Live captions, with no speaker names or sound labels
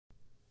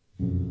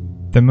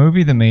The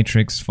movie The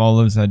Matrix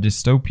follows a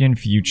dystopian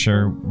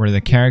future where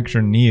the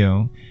character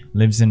Neo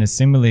lives in a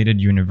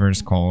simulated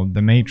universe called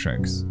The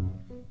Matrix.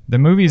 The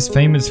movie is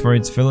famous for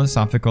its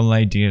philosophical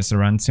ideas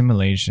around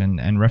simulation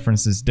and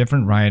references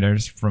different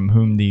writers from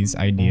whom these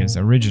ideas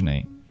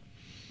originate.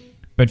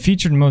 But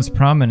featured most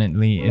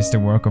prominently is the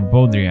work of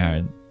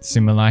Baudrillard,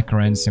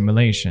 Simulacra and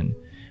Simulation,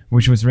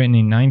 which was written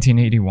in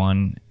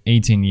 1981,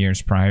 18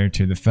 years prior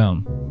to the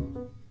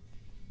film.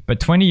 But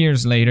 20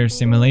 years later,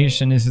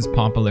 simulation is as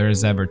popular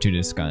as ever to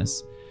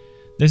discuss.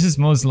 This is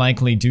most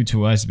likely due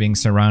to us being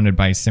surrounded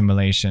by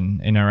simulation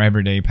in our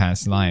everyday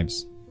past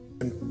lives.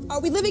 Are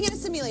we living in a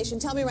simulation?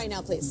 Tell me right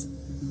now, please.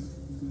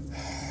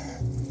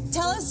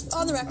 Tell us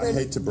on the record. I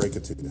hate to break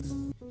it to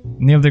you.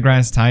 Neil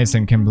deGrasse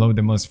Tyson can blow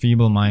the most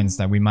feeble minds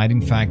that we might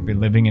in fact be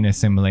living in a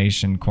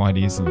simulation quite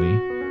easily.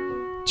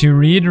 To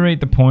reiterate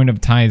the point of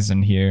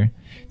Tyson here,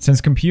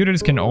 since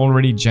computers can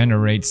already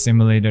generate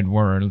simulated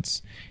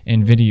worlds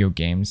in video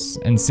games,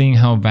 and seeing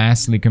how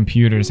vastly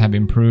computers have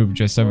improved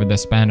just over the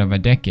span of a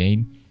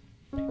decade,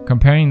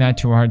 comparing that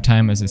to our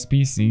time as a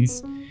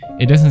species,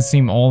 it doesn't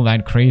seem all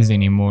that crazy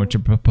anymore to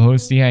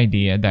propose the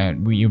idea that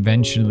we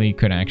eventually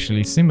could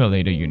actually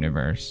simulate a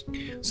universe.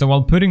 So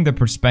while putting the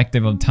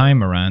perspective of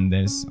time around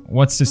this,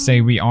 what's to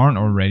say we aren't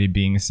already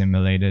being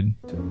simulated?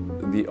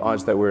 The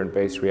odds that we're in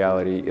base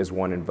reality is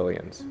 1 in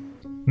billions.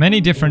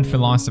 Many different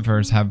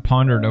philosophers have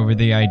pondered over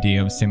the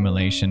idea of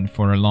simulation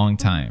for a long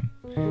time,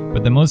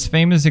 but the most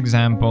famous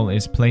example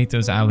is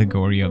Plato's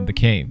allegory of the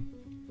cave.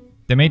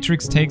 The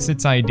Matrix takes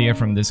its idea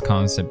from this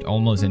concept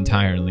almost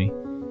entirely.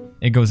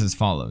 It goes as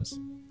follows.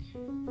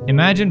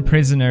 Imagine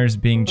prisoners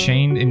being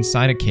chained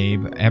inside a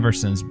cave ever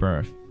since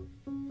birth.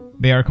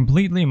 They are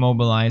completely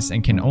immobilized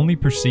and can only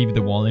perceive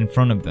the wall in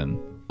front of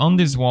them. On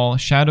this wall,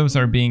 shadows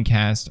are being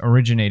cast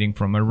originating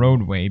from a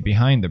roadway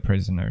behind the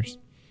prisoners.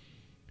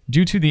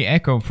 Due to the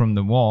echo from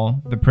the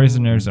wall, the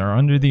prisoners are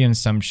under the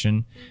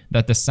assumption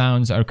that the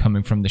sounds are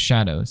coming from the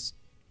shadows.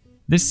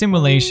 This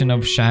simulation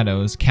of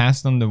shadows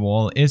cast on the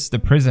wall is the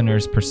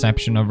prisoner's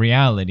perception of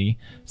reality,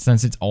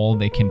 since it's all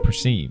they can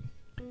perceive.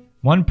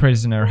 One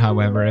prisoner,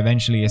 however,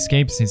 eventually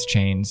escapes his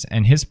chains,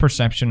 and his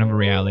perception of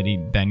reality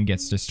then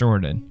gets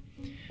distorted.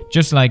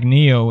 Just like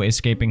Neo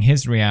escaping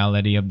his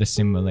reality of the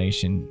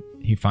simulation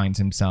he finds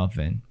himself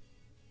in.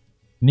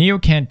 Neo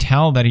can't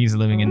tell that he's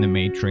living in the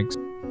Matrix,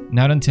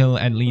 not until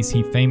at least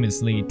he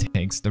famously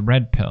takes the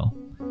red pill.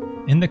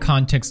 In the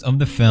context of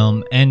the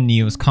film and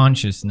Neo's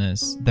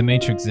consciousness, the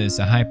Matrix is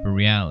a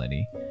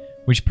hyperreality,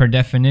 which per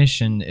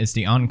definition is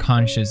the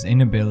unconscious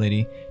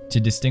inability to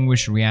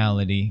distinguish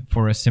reality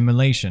for a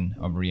simulation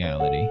of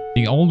reality.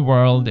 The old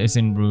world is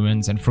in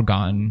ruins and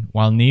forgotten,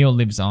 while Neo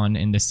lives on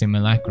in the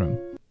simulacrum.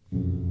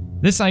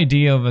 This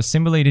idea of a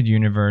simulated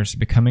universe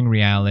becoming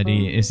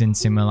reality is in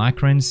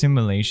Simulacra and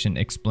Simulation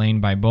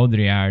explained by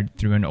Baudrillard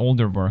through an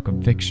older work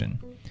of fiction,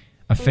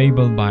 a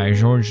fable by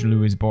Georges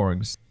Louis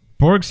Borges.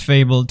 Borges'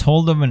 fable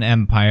told of an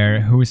empire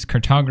whose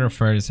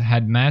cartographers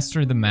had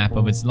mastered the map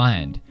of its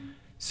land,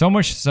 so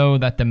much so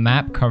that the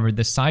map covered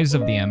the size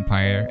of the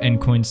empire and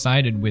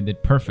coincided with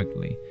it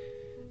perfectly.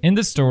 In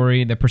the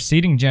story, the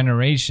preceding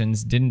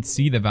generations didn't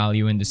see the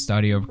value in the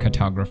study of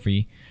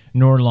cartography,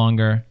 nor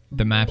longer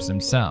the maps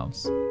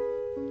themselves.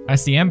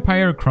 As the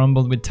empire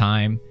crumbled with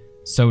time,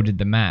 so did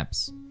the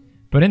maps.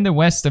 But in the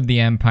west of the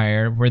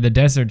empire, where the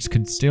deserts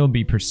could still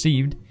be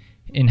perceived,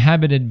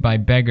 inhabited by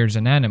beggars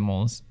and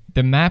animals,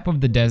 the map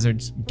of the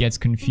deserts gets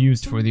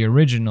confused for the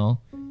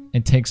original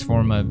and takes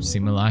form of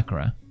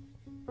simulacra.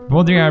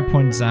 Baudrillard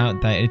points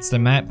out that it's the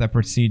map that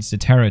precedes the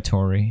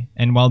territory,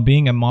 and while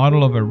being a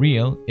model of a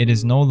real, it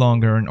is no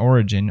longer an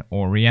origin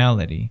or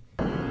reality.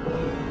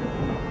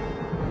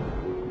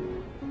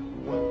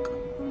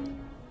 Welcome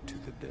to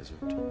the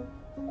desert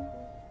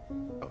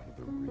of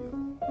the real.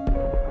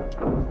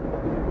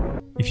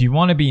 If you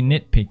want to be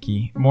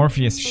nitpicky,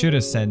 Morpheus should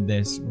have said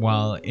this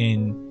while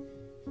in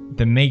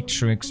The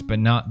Matrix, but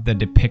not the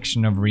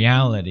depiction of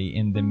reality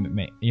in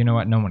the... You know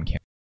what? No one cares.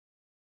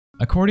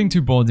 According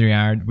to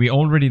Baudrillard, we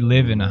already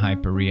live in a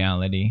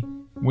hyperreality,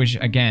 which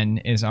again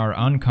is our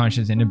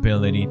unconscious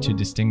inability to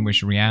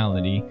distinguish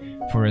reality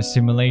for a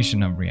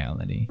simulation of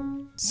reality.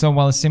 So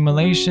while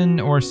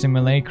simulation or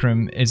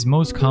simulacrum is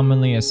most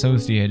commonly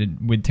associated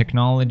with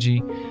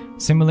technology,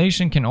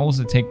 simulation can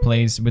also take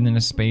place within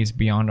a space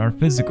beyond our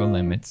physical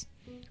limits.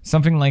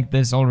 Something like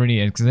this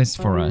already exists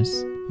for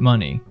us: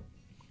 money.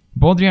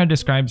 Baudrillard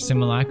describes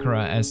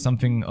simulacra as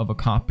something of a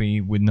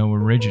copy with no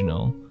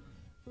original.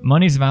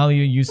 Money's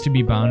value used to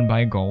be bound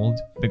by gold,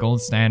 the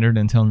gold standard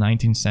until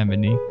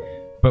 1970,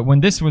 but when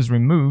this was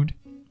removed,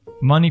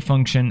 money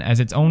functioned as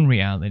its own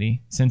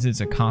reality since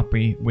it's a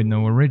copy with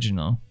no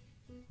original,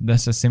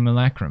 thus a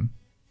simulacrum.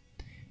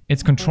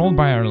 It's controlled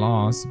by our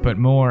laws, but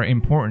more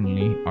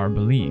importantly, our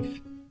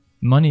belief.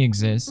 Money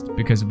exists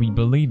because we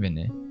believe in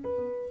it.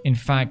 In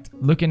fact,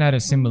 looking at a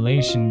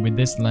simulation with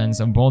this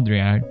lens of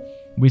Baudrillard,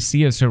 we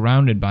see us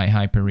surrounded by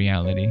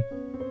hyperreality.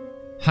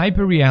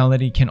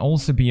 Hyperreality can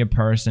also be a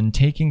person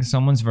taking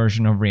someone's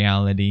version of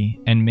reality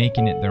and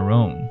making it their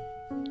own.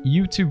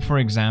 YouTube, for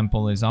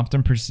example, is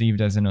often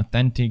perceived as an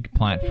authentic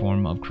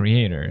platform of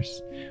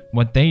creators.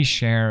 What they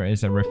share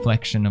is a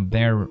reflection of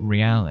their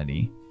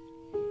reality.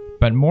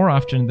 But more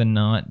often than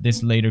not,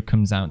 this later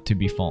comes out to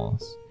be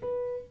false.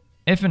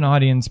 If an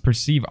audience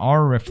perceives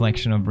our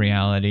reflection of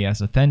reality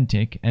as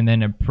authentic and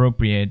then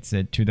appropriates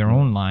it to their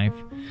own life,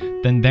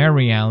 then their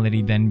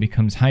reality then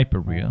becomes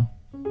hyperreal.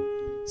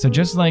 So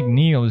just like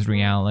Neo's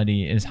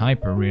reality is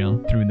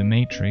hyperreal through the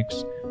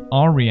Matrix,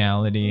 our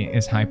reality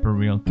is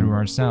hyperreal through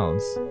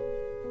ourselves.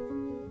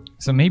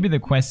 So maybe the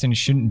question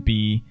shouldn't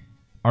be,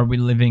 are we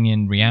living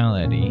in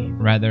reality?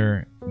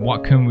 Rather,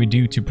 what can we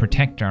do to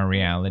protect our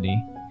reality,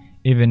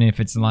 even if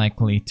it's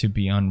likely to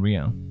be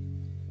unreal?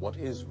 What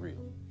is real?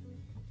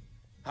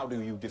 How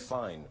do you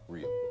define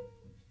real?